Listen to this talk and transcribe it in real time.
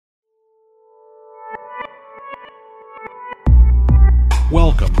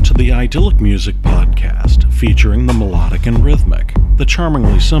Welcome to the Idyllic Music Podcast, featuring the melodic and rhythmic, the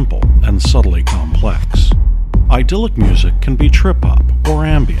charmingly simple and subtly complex. Idyllic music can be trip-hop or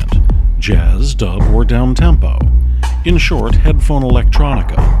ambient, jazz, dub, or down-tempo. In short, headphone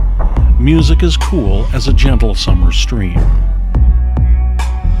electronica. Music is cool as a gentle summer stream.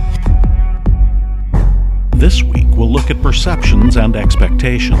 This week, we'll look at perceptions and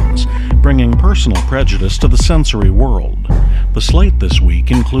expectations, bringing personal prejudice to the sensory world. The slate this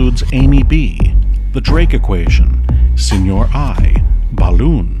week includes Amy B., The Drake Equation, Signor I,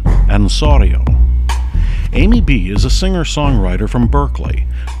 Balun and Saurio. Amy B. is a singer-songwriter from Berkeley,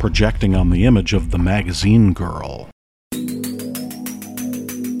 projecting on the image of the magazine girl.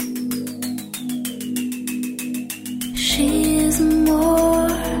 She's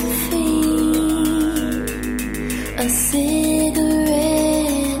morphine, a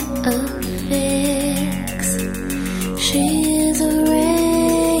cigarette, a fix. She's a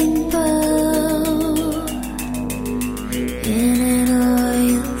rainbow in an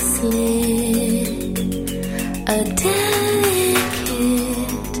oil slick, a delicate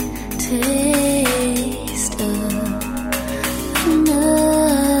taste of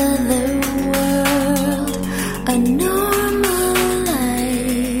another world, a normal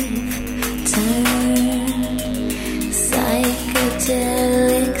life turn,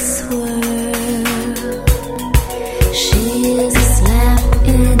 psychedelic swirl. She is a slap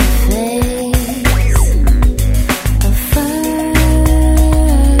in the face, a firm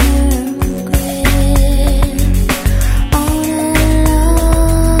grip on a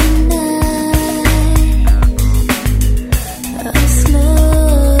long night, a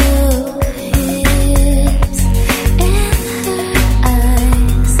slow hips, and her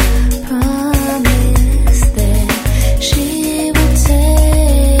eyes promise that she will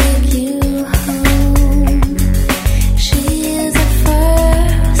take you home. She is a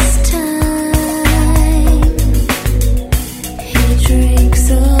first time he drinks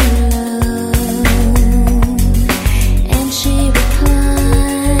alone, and she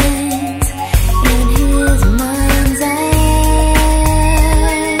reclines in his mind's eye,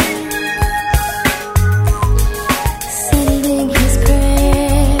 sending his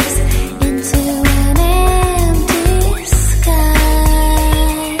prayers into an empty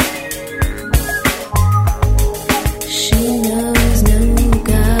sky. She knows no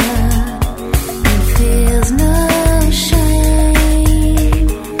God and feels no shame.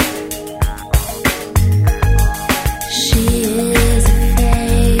 She is a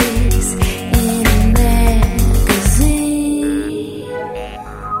face in a magazine.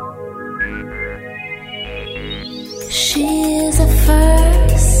 She is a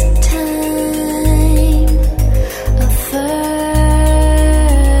first time, a first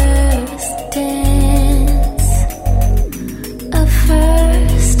dance, a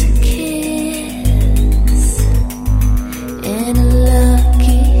first kiss, and a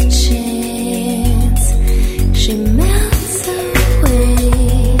lucky chance. She melts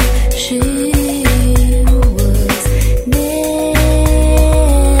away. She was never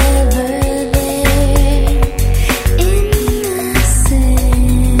there,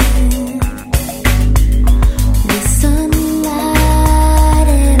 innocent, with sunlight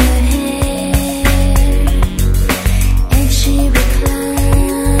in her hair, and she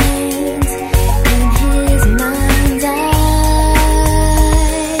reclines in his mind's eye,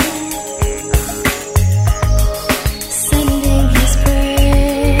 sending his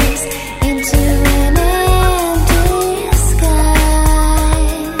prayers into an empty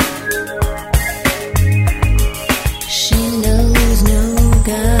sky. She knows no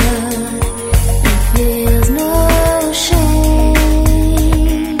God and feels no shame.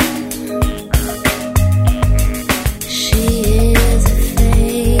 She is a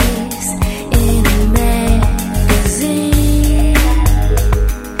face in a magazine.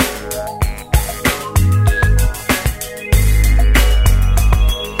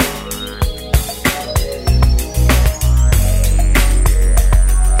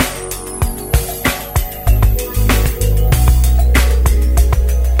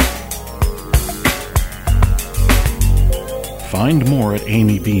 Find more at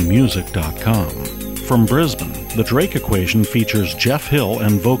amybmusic.com. From Brisbane, The Drake Equation features Jeff Hill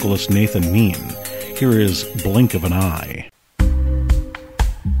and vocalist Nathan Mean. Here is Blink of an Eye.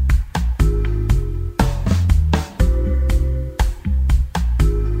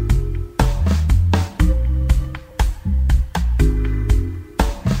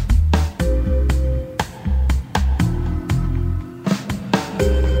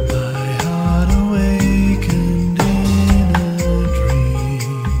 My heart awakened in a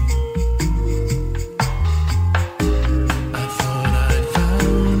dream.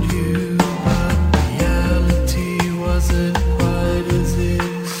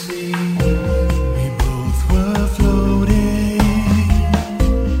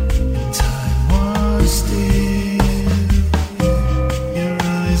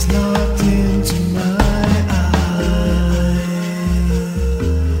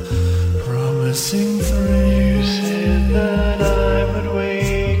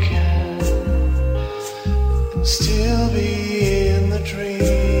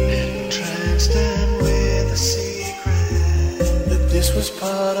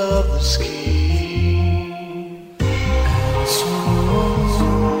 of the scheme. And so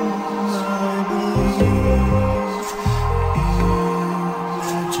I believe in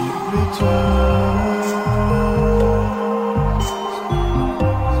magic returns.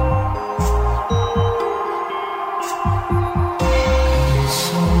 And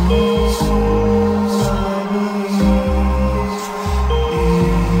so I believe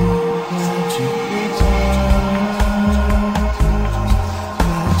in magic returns.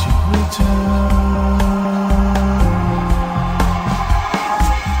 Magic returns.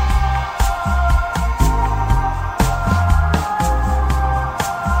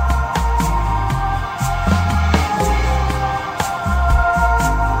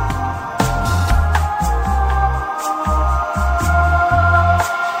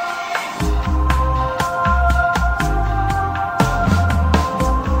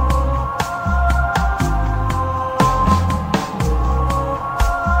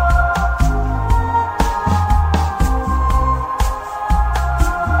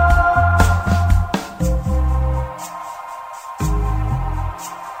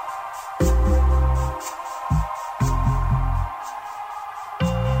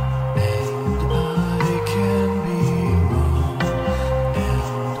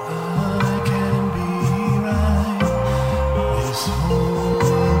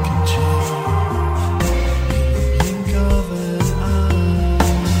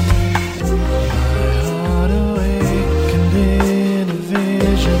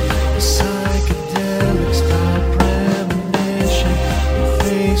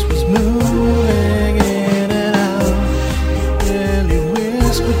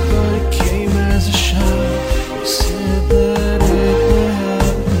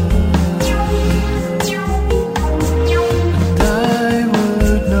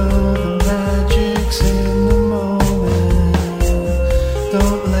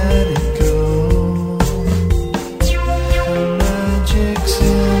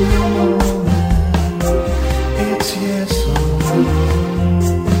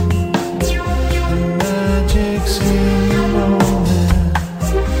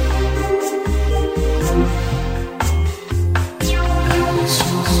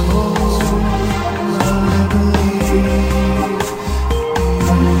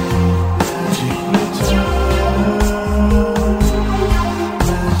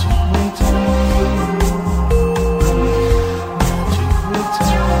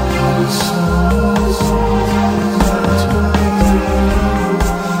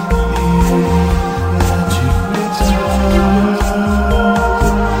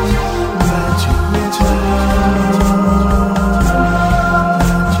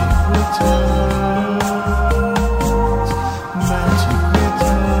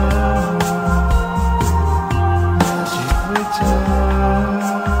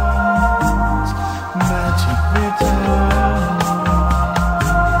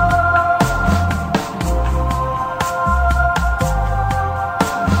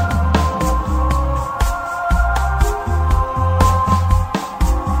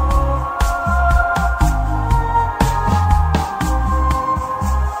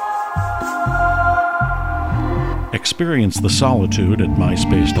 Experience the solitude at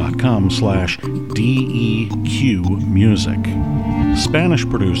myspace.com/DEQmusic. Spanish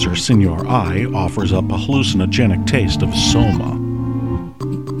producer Senor I offers up a hallucinogenic taste of soma.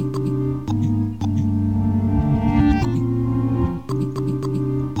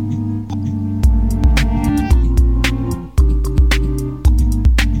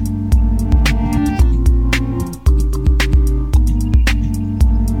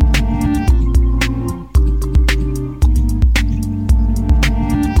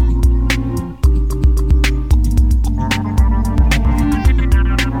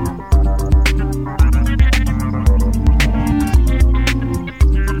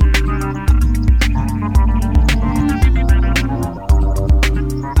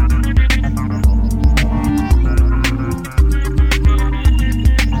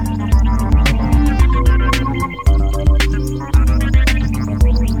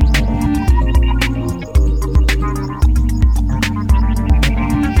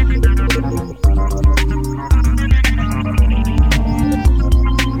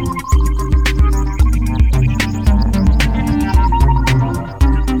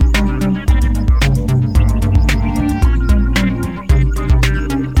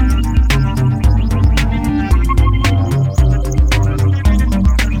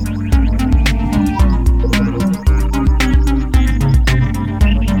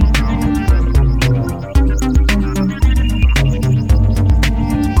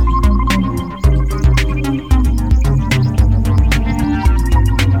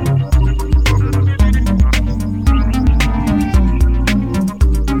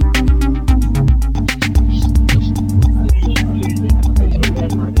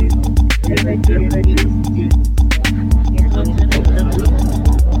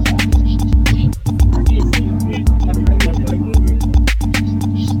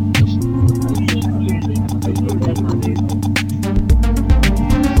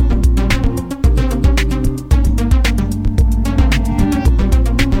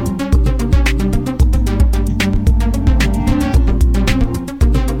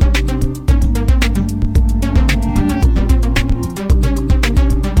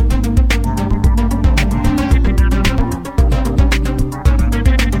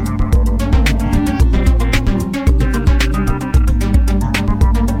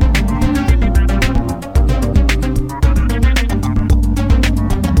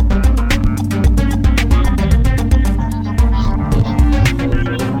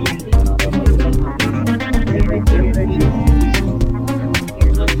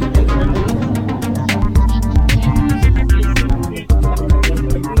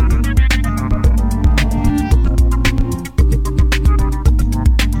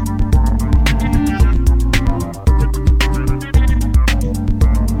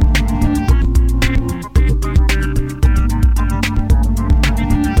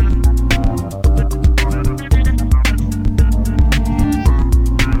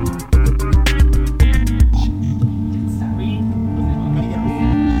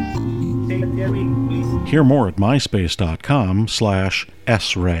 Hear more at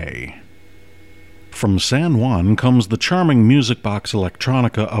myspace.com/sray. From San Juan comes the charming music box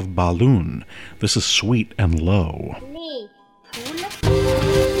electronica of Balun. This is Sweet and Low.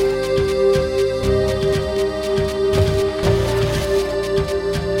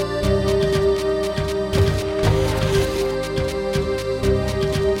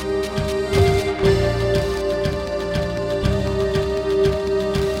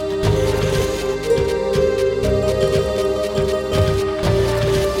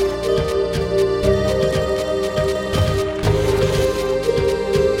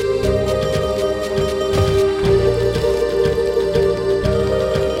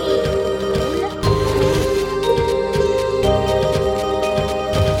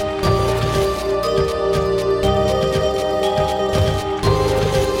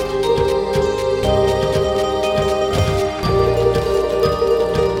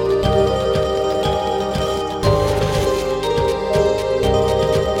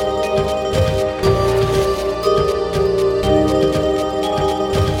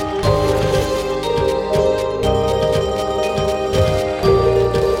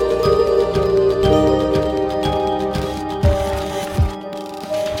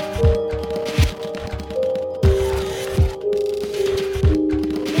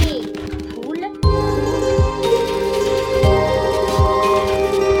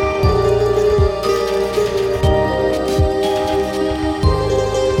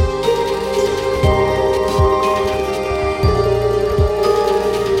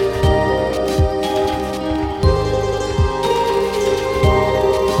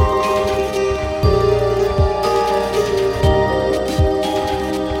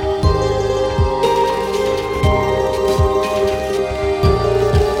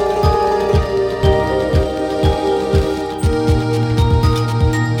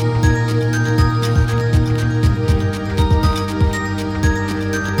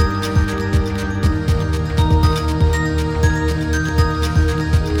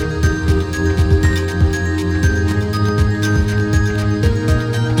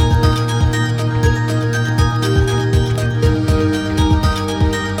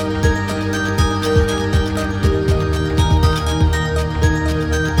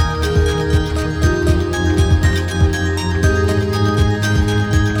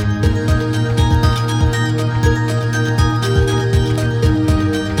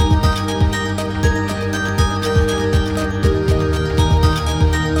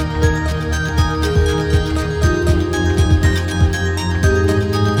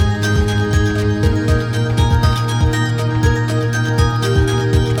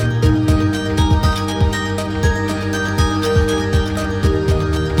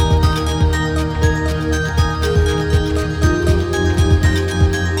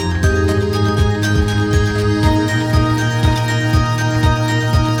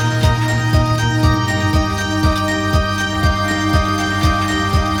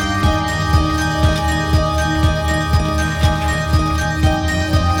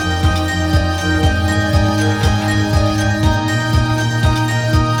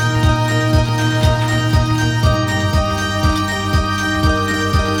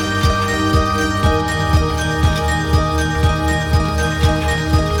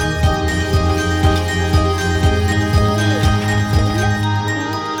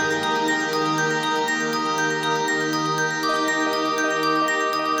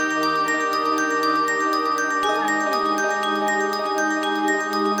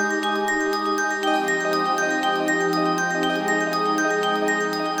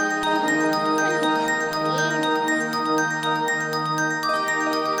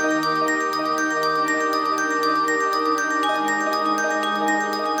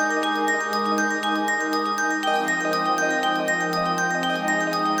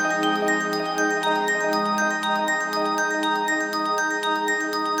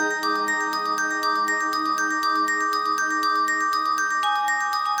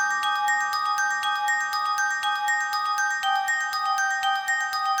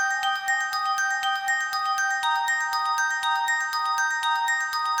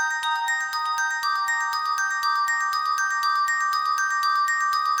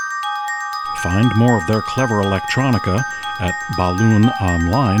 Find more of their clever electronica at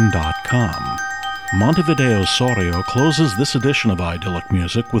balloononline.com. Montevideo Saurio closes this edition of Idyllic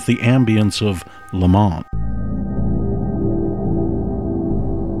Music with the ambience of Lamont.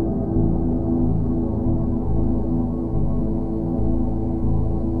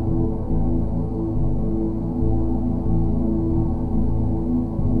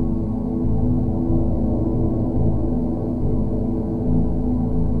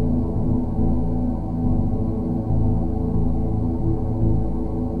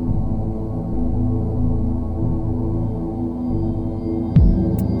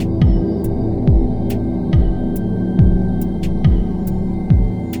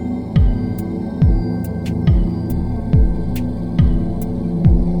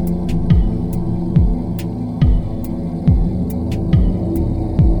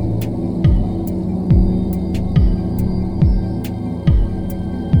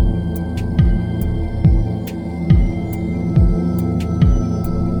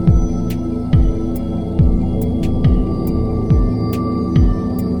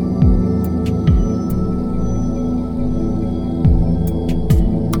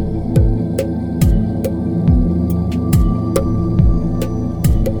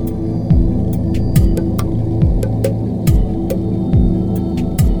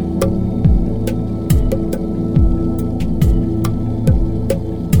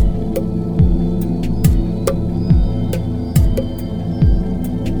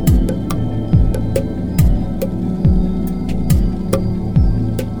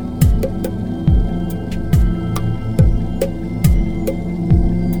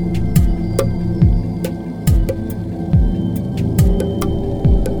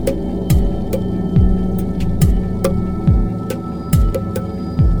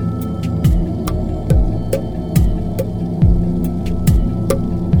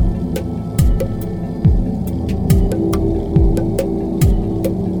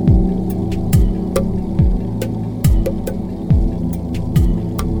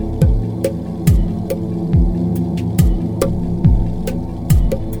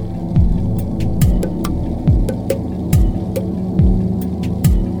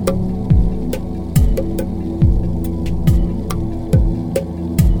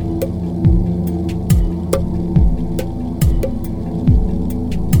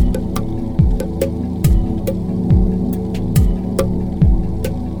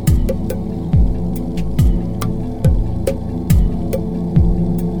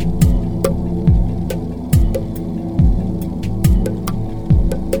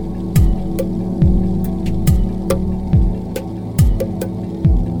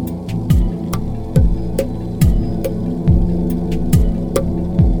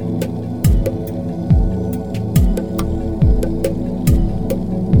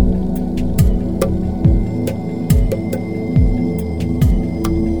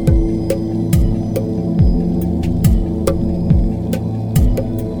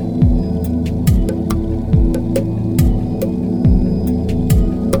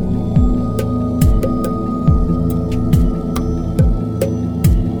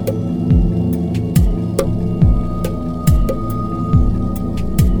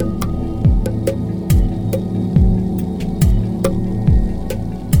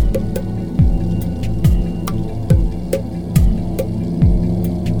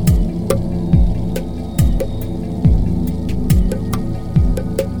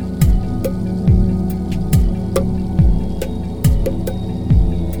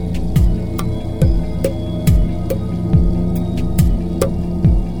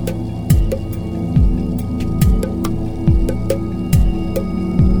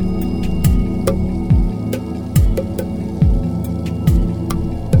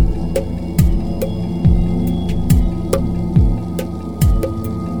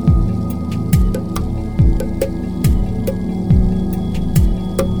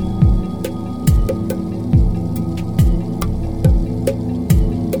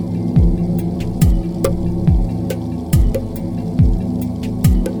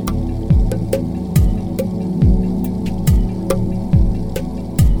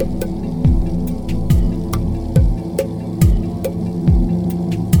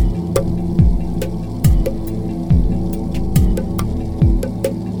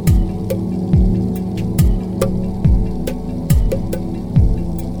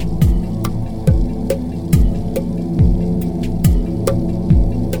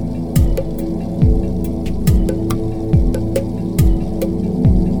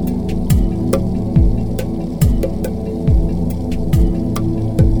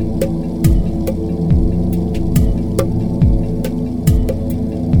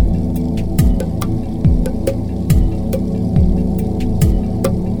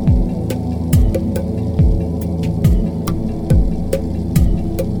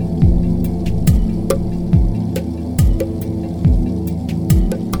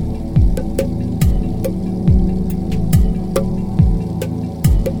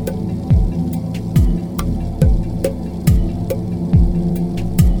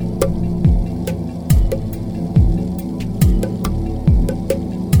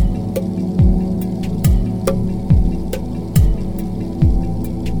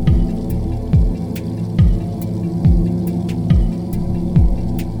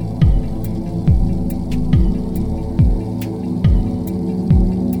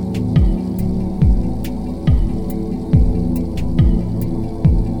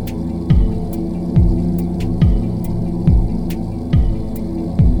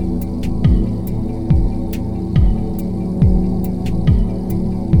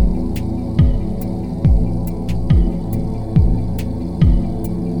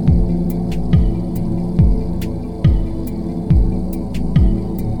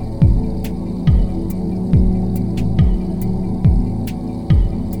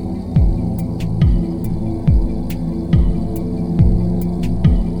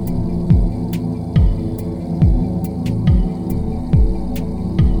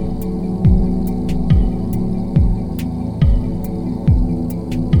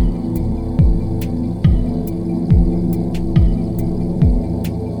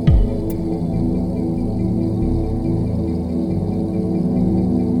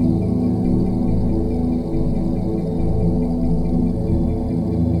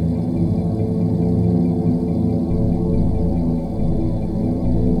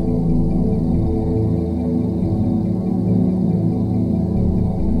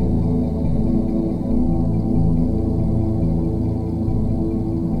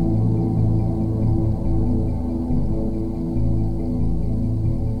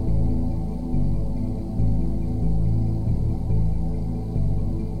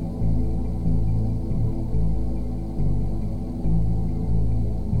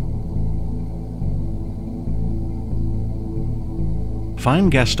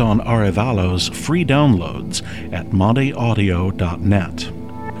 Find Gaston Arevalo's free downloads at monteaudio.net.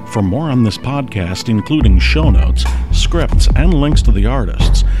 For more on this podcast, including show notes, scripts, and links to the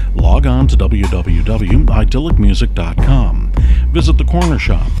artists, log on to www.idyllicmusic.com. Visit the Corner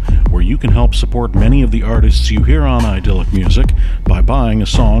Shop, where you can help support many of the artists you hear on Idyllic Music by buying a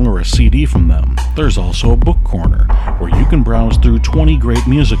song or a CD from them. There's also a book corner, where you can browse through 20 great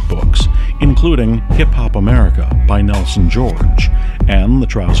music books, including Hip Hop America by Nelson George, and the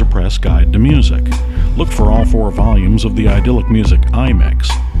Trouser Press Guide to Music. Look for all 4 volumes of the Idyllic Music iMix.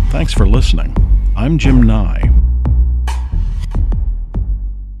 Thanks for listening. I'm Jim Nye.